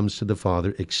one comes to the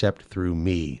Father except through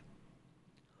me.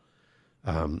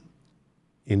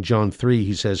 In John 3,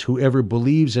 he says, whoever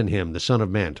believes in him, the Son of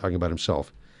Man, talking about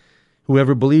himself,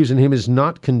 whoever believes in him is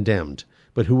not condemned,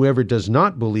 but whoever does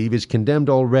not believe is condemned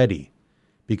already,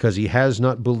 because he has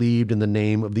not believed in the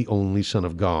name of the only Son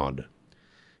of God.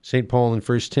 St. Paul in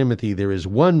 1 Timothy, there is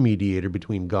one mediator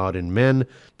between God and men,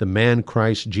 the man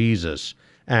Christ Jesus.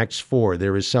 Acts 4,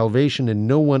 there is salvation in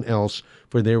no one else,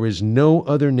 for there is no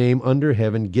other name under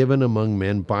heaven given among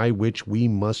men by which we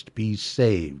must be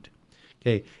saved.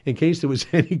 Okay, in case there was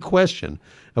any question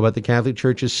about the Catholic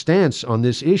Church's stance on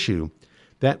this issue,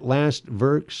 that last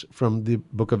verse from the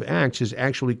book of Acts is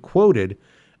actually quoted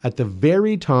at the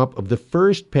very top of the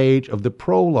first page of the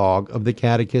prologue of the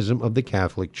Catechism of the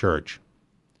Catholic Church.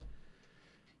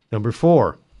 Number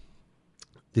 4,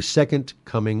 the second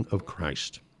coming of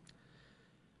Christ.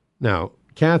 Now,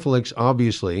 Catholics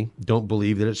obviously don't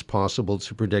believe that it's possible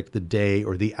to predict the day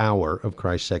or the hour of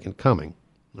Christ's second coming.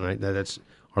 All right, that's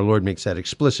our Lord makes that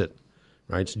explicit.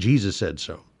 Right, Jesus said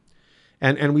so.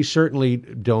 And we certainly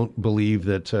don't believe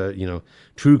that,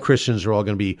 true Christians are all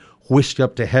going to be whisked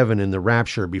up to heaven in the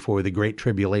rapture before the Great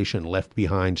Tribulation, left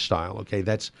behind style. Okay,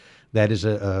 that is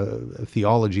a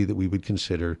theology that we would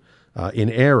consider in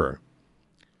error.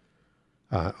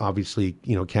 Obviously,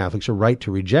 Catholics are right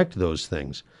to reject those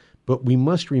things, but we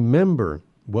must remember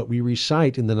what we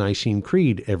recite in the Nicene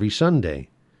Creed every Sunday.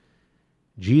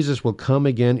 Jesus will come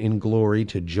again in glory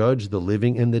to judge the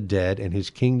living and the dead, and his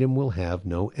kingdom will have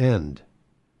no end.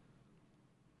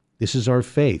 This is our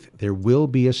faith. There will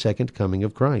be a second coming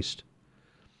of Christ.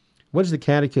 What does the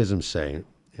Catechism say?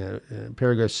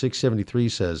 Paragraph 673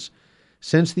 says,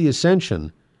 since the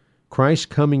ascension, Christ's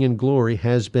coming in glory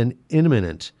has been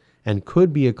imminent and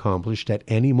could be accomplished at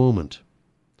any moment.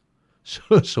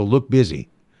 So look busy.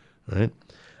 Right?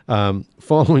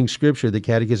 Following Scripture, the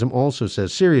Catechism also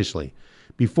says, seriously,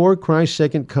 before Christ's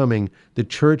second coming, the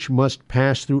Church must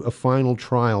pass through a final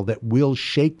trial that will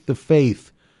shake the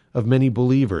faith of many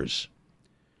believers.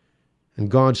 And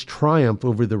God's triumph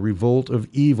over the revolt of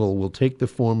evil will take the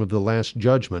form of the last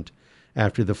judgment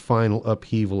after the final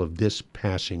upheaval of this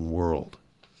passing world.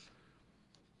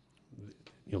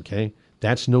 Okay?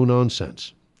 That's no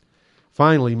nonsense.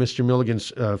 Finally, Mr.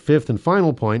 Milligan's fifth and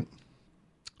final point,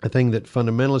 a thing that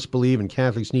fundamentalists believe and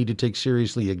Catholics need to take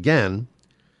seriously again,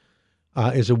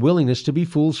 is a willingness to be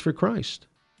fools for Christ.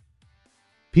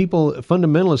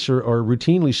 Fundamentalists are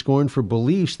routinely scorned for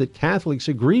beliefs that Catholics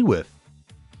agree with,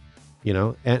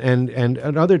 and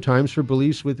at other times for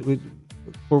beliefs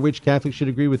for which Catholics should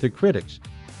agree with their critics.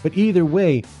 But either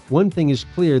way, one thing is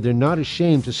clear, they're not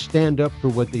ashamed to stand up for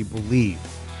what they believe.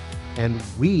 And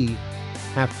we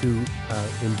have to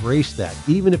embrace that,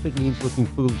 even if it means looking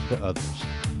foolish to others.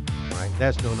 All right,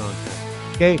 that's no nonsense.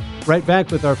 Okay, right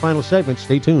back with our final segment.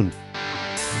 Stay tuned.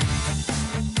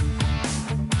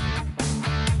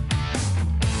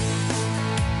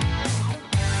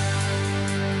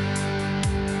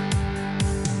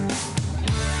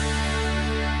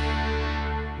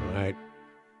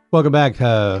 Welcome back.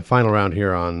 Final round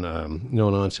here on No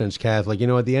Nonsense Catholic.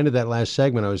 At the end of that last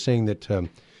segment, I was saying that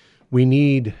we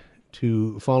need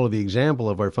to follow the example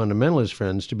of our fundamentalist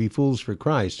friends to be fools for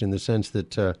Christ, in the sense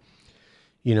that,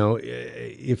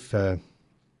 if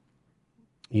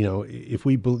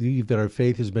we believe that our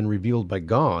faith has been revealed by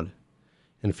God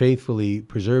and faithfully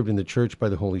preserved in the Church by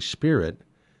the Holy Spirit,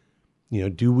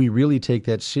 do we really take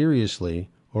that seriously,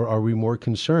 or are we more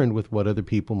concerned with what other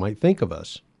people might think of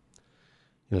us?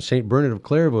 St. Bernard of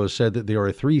Clairvaux said that there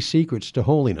are 3 secrets to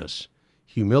holiness: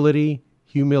 humility,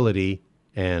 humility,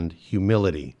 and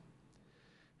humility.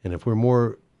 And if we're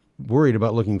more worried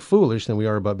about looking foolish than we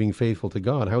are about being faithful to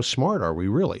God, how smart are we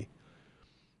really?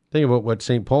 Think about what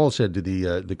St. Paul said to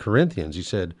the Corinthians. He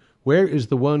said, where is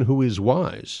the one who is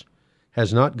wise?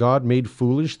 Has not God made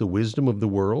foolish the wisdom of the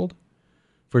world?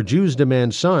 For Jews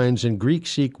demand signs and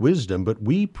Greeks seek wisdom, but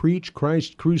we preach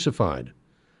Christ crucified,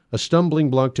 a stumbling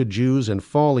block to Jews and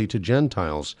folly to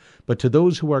Gentiles, but to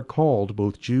those who are called,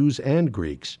 both Jews and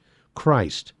Greeks,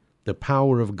 Christ, the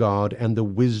power of God and the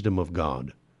wisdom of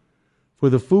God. For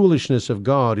the foolishness of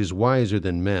God is wiser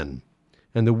than men,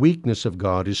 and the weakness of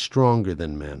God is stronger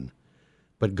than men.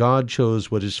 But God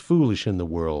chose what is foolish in the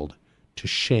world to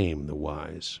shame the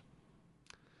wise.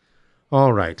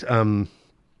 All right.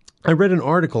 I read an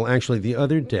article actually the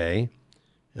other day,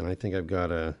 and I think I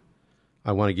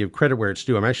want to give credit where it's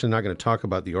due. I'm actually not going to talk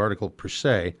about the article per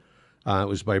se. It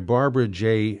was by Barbara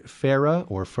J. Farah,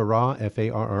 or Farah,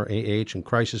 F-A-R-R-A-H, in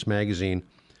Crisis Magazine.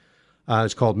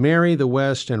 It's called Mary, the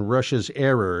West, and Russia's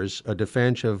Errors, a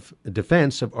defense of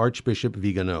Archbishop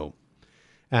Vigano.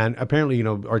 And apparently,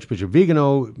 Archbishop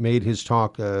Vigano made his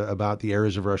talk about the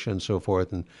errors of Russia and so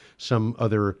forth, and some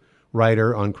other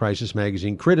writer on Crisis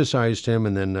Magazine criticized him,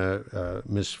 and then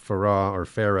Miss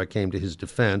Farah came to his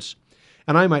defense.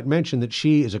 And I might mention that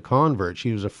she is a convert.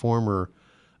 She was a former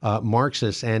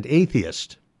Marxist and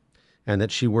atheist, and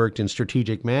that she worked in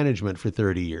strategic management for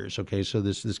 30 years. Okay, so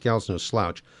this gal's no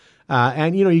slouch.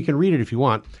 And, you can read it if you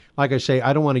want. Like I say,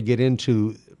 I don't want to get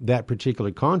into that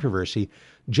particular controversy,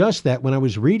 just that when I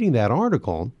was reading that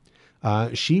article,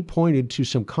 she pointed to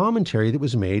some commentary that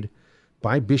was made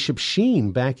by Bishop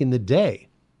Sheen back in the day,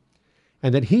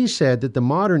 and that he said that the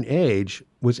modern age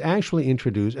was actually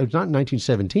introduced, it was not in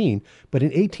 1917, but in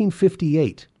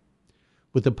 1858,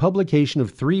 with the publication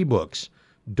of 3 books,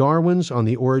 Darwin's On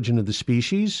the Origin of the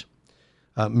Species,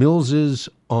 Mills's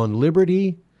On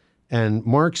Liberty, and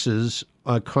Marx's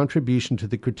Contribution to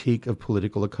the Critique of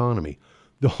Political Economy.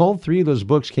 All 3 of those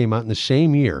books came out in the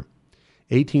same year,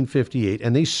 1858,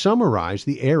 and they summarize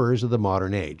the errors of the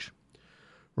modern age,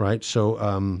 right?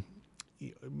 So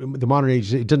the modern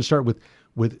age, it doesn't start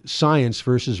with science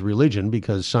versus religion,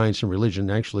 because science and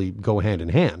religion actually go hand in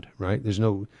hand, right? There's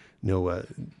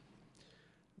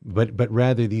but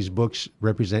rather these books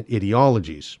represent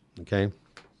ideologies, okay?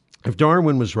 If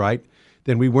Darwin was right,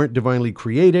 then we weren't divinely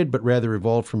created, but rather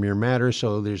evolved from mere matter,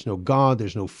 so there's no God,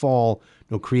 there's no fall,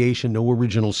 no creation, no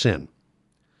original sin.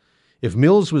 If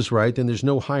Mills was right, then there's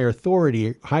no higher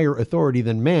authority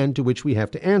than man to which we have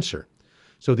to answer.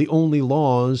 So the only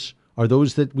laws are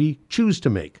those that we choose to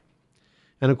make.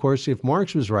 And of course, if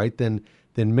Marx was right, then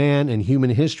man and human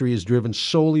history is driven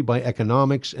solely by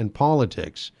economics and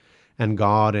politics, and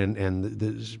God and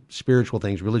the spiritual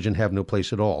things, religion, have no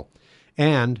place at all.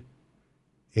 And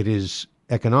it is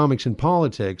economics and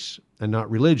politics and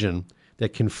not religion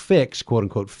that can fix, quote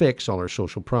unquote, fix all our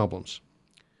social problems.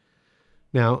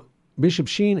 Now, Bishop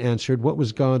Sheen answered, what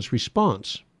was God's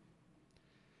response?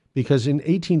 Because in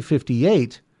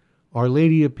 1858, Our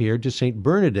Lady appeared to St.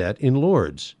 Bernadette in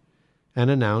Lourdes and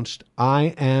announced,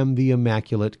 I am the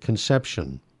Immaculate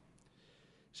Conception.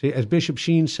 See, as Bishop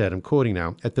Sheen said, I'm quoting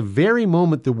now, at the very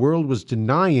moment the world was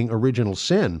denying original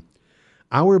sin,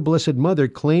 our Blessed Mother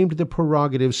claimed the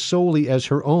prerogative solely as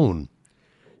her own.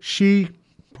 She,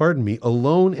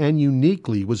 alone and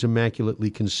uniquely was immaculately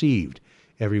conceived.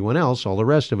 Everyone else, all the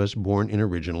rest of us, born in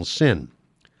original sin.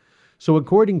 So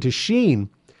according to Sheen,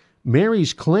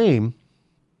 Mary's claim,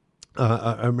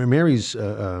 Mary's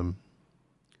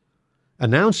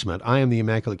announcement, I am the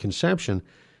Immaculate Conception,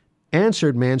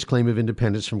 answered man's claim of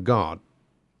independence from God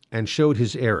and showed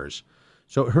his errors.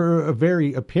 So her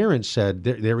very appearance said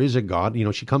there is a God.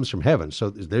 She comes from heaven. So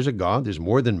there's a God. There's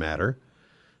more than matter.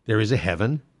 There is a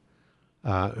heaven.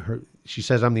 She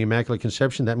says, I'm the Immaculate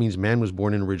Conception. That means man was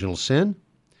born in original sin.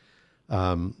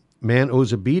 Man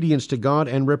owes obedience to God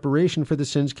and reparation for the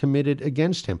sins committed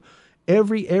against him.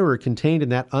 Every error contained in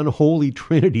that unholy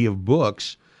trinity of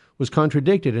books was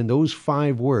contradicted in those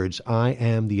 5 words, I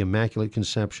am the Immaculate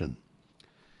Conception.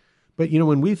 But,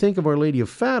 when we think of Our Lady of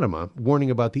Fatima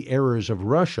warning about the errors of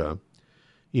Russia,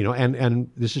 and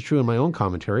this is true in my own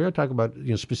commentary, I talk about,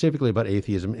 specifically about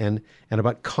atheism and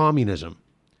about communism.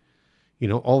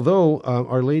 Although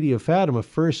Our Lady of Fatima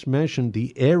first mentioned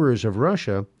the errors of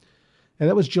Russia, and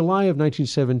that was July of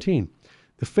 1917,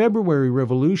 the February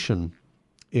Revolution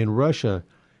in Russia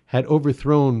had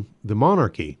overthrown the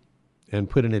monarchy and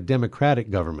put in a democratic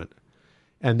government.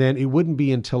 And then it wouldn't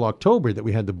be until October that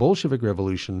we had the Bolshevik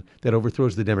Revolution that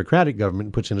overthrows the democratic government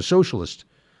and puts in a socialist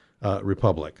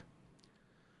republic.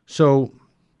 So,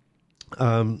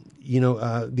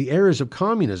 the errors of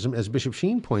communism, as Bishop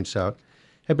Sheen points out,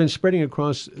 have been spreading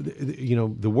across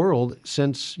the world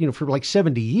since, for like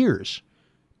 70 years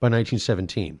by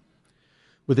 1917,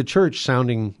 with the church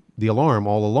sounding the alarm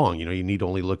all along. You need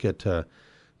only look at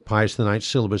Pius IX's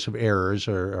Syllabus of Errors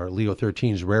or Leo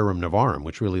XIII's Rerum Novarum,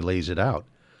 which really lays it out.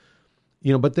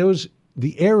 But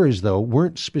the errors, though,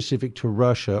 weren't specific to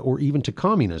Russia or even to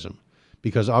communism,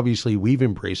 because obviously we've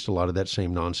embraced a lot of that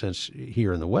same nonsense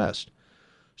here in the West.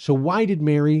 So why did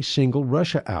Mary single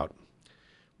Russia out?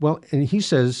 Well, and he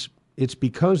says it's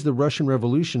because the Russian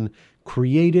Revolution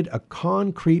created a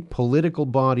concrete political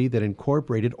body that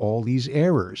incorporated all these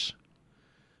errors.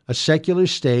 A secular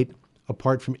state,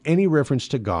 apart from any reference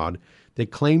to God,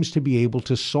 that claims to be able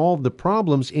to solve the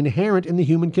problems inherent in the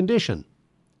human condition.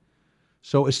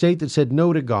 So a state that said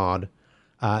no to God,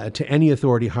 to any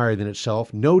authority higher than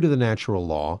itself, no to the natural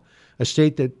law, a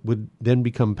state that would then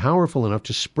become powerful enough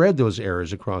to spread those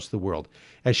errors across the world.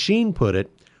 As Sheen put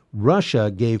it,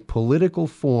 Russia gave political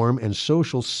form and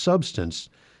social substance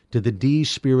to the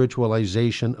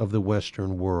despiritualization of the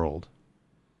Western world.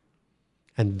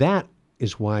 And that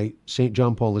is why St.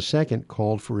 John Paul II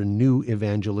called for a new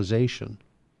evangelization.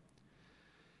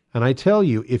 And I tell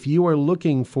you, if you are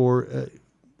looking for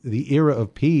the era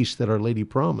of peace that Our Lady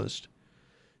promised,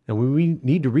 and we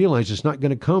need to realize it's not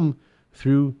going to come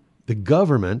through the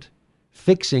government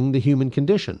fixing the human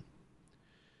condition.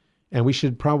 And we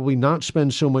should probably not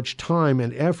spend so much time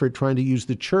and effort trying to use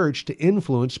the church to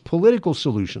influence political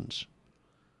solutions.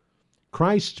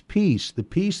 Christ's peace, the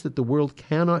peace that the world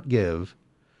cannot give,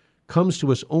 comes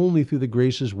to us only through the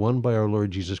graces won by our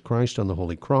Lord Jesus Christ on the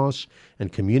Holy Cross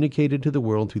and communicated to the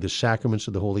world through the sacraments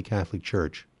of the Holy Catholic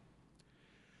Church.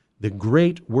 The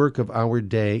great work of our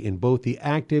day in both the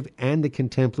active and the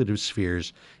contemplative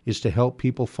spheres is to help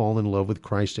people fall in love with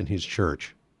Christ and His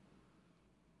church.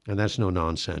 And that's no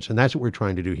nonsense. And that's what we're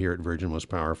trying to do here at Virgin Most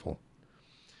Powerful.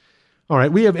 All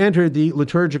right, we have entered the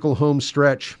liturgical home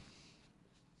stretch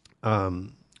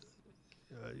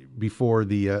before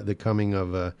the coming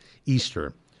of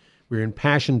Easter. We're in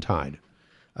Passiontide,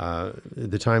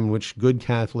 the time in which good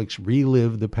Catholics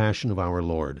relive the Passion of our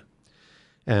Lord.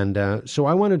 And so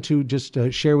I wanted to just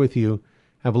share with you,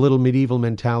 have a little medieval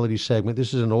mentality segment.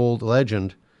 This is an old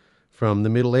legend from the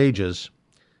Middle Ages.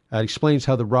 It explains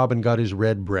how the robin got his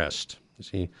red breast. You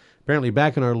see, apparently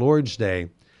back in our Lord's day,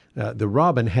 the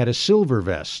robin had a silver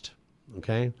vest,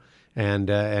 okay?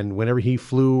 And whenever he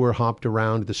flew or hopped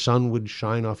around, the sun would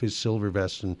shine off his silver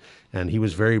vest, and he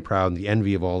was very proud and the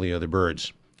envy of all the other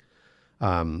birds.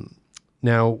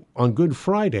 Now, on Good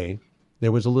Friday,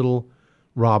 there was a little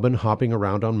robin hopping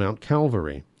around on Mount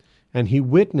Calvary, and he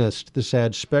witnessed the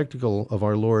sad spectacle of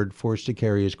our Lord forced to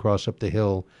carry his cross up the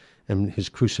hill and his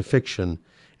crucifixion,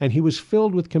 and he was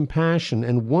filled with compassion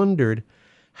and wondered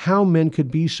how men could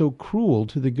be so cruel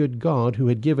to the good God who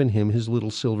had given him his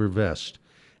little silver vest.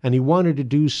 And he wanted to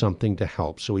do something to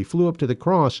help, so he flew up to the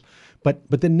cross, but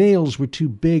the nails were too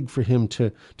big for him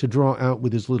to draw out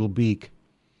with his little beak.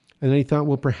 And then he thought,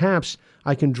 well, perhaps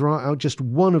I can draw out just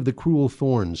one of the cruel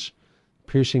thorns,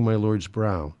 piercing my Lord's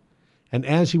brow. And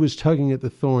as he was tugging at the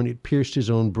thorn, it pierced his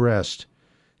own breast,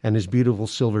 and his beautiful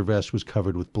silver vest was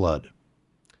covered with blood.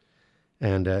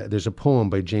 And there's a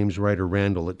poem by James Ryder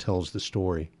Randall that tells the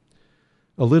story.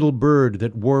 A little bird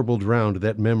that warbled round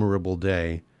that memorable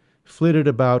day flitted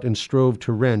about and strove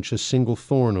to wrench a single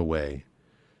thorn away.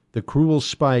 The cruel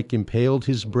spike impaled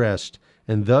his breast,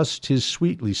 and thus 'tis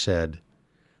sweetly said,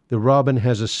 the robin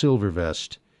has a silver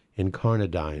vest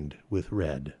incarnadined with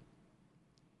red.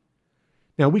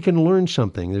 Now we can learn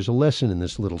something. There's a lesson in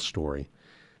this little story,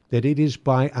 that it is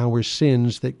by our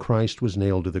sins that Christ was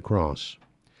nailed to the cross.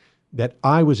 That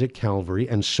I was at Calvary,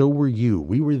 and so were you.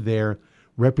 We were there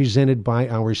represented by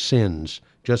our sins,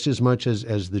 just as much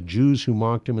as the Jews who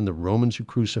mocked him and the Romans who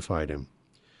crucified him.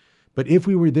 But if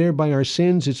we were there by our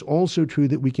sins, it's also true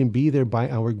that we can be there by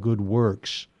our good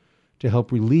works to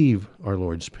help relieve our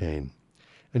Lord's pain.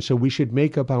 And so we should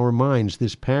make up our minds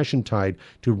this Passiontide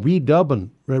to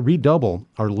redouble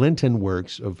our Lenten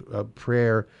works of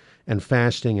prayer and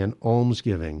fasting and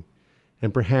almsgiving,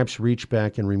 and perhaps reach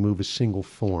back and remove a single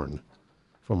thorn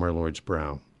from our Lord's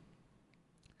brow.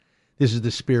 This is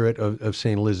the spirit of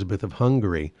St. Elizabeth of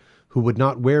Hungary, who would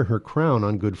not wear her crown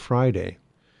on Good Friday.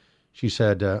 She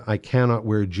said, I cannot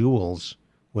wear jewels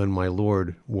when my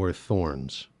Lord wore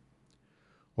thorns.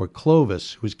 Or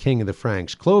Clovis, who was king of the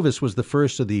Franks. Clovis was the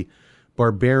first of the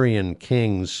barbarian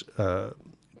kings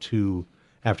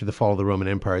after the fall of the Roman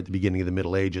Empire at the beginning of the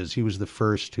Middle Ages. He was the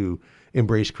first to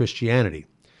embrace Christianity.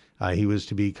 He was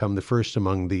to become the first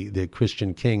among the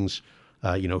Christian kings,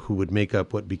 who would make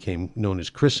up what became known as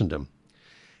Christendom.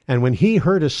 And when he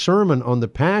heard a sermon on the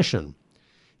Passion,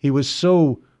 he was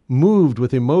so moved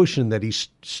with emotion that he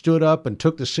stood up and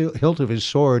took the hilt of his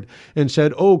sword and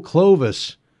said, O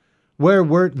Clovis, where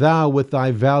wert thou with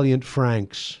thy valiant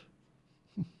Franks?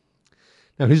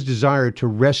 Now, his desire to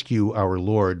rescue our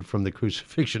Lord from the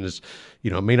crucifixion is,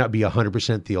 may not be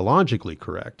 100% theologically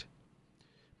correct,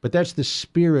 but that's the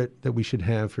spirit that we should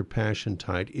have for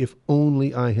Passiontide. If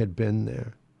only I had been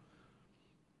there.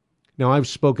 Now, I've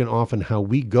spoken often how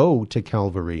we go to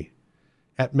Calvary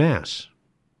at Mass.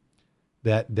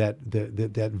 That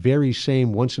very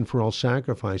same once and for all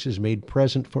sacrifice is made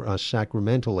present for us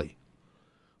sacramentally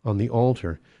on the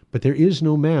altar. But there is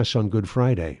no Mass on Good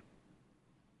Friday.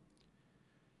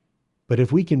 But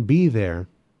if we can be there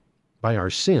by our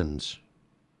sins,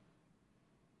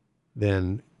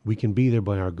 then we can be there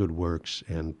by our good works,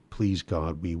 and please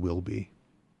God, we will be.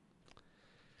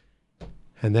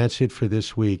 And that's it for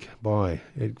this week. Boy,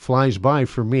 it flies by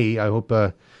for me. I hope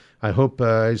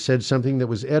I said something that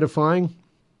was edifying,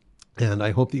 and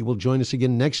I hope that you will join us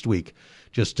again next week.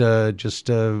 Just a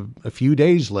few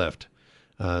days left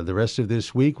The rest of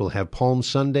this week, we'll have Palm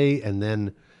Sunday, and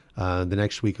then the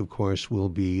next week, of course, will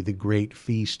be the great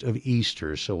feast of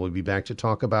Easter. So we'll be back to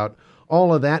talk about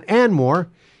all of that and more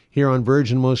here on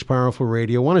Virgin Most Powerful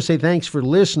Radio. I want to say thanks for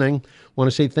listening. I want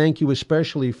to say thank you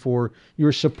especially for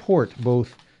your support,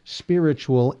 both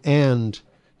spiritual and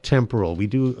temporal. We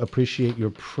do appreciate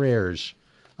your prayers,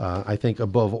 I think,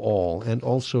 above all, and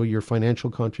also your financial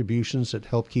contributions that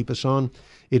help keep us on.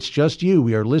 It's just you.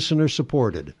 We are listener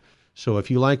supported. So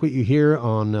if you like what you hear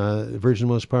on Virgin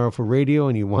Most Powerful Radio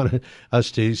and you want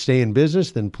us to stay in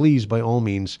business, then please, by all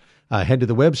means, head to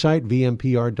the website,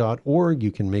 vmpr.org.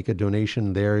 You can make a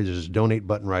donation there. There's a donate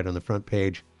button right on the front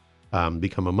page.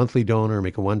 Become a monthly donor,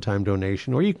 make a one-time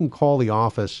donation, or you can call the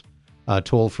office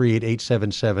toll-free at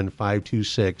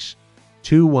 877-526-2151,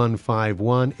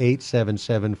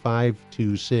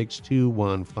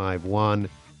 877-526-2151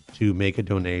 to make a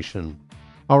donation.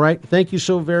 All right, thank you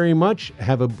so very much.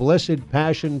 Have a blessed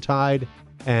Passion Tide,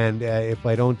 and if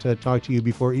I don't talk to you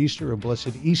before Easter, a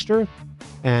blessed Easter.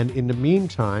 And in the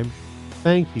meantime,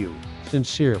 thank you,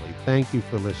 sincerely, thank you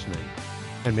for listening,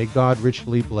 and may God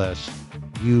richly bless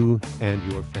you and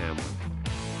your family.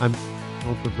 I'm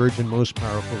for Virgin Most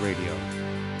Powerful Radio.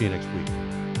 See you next week.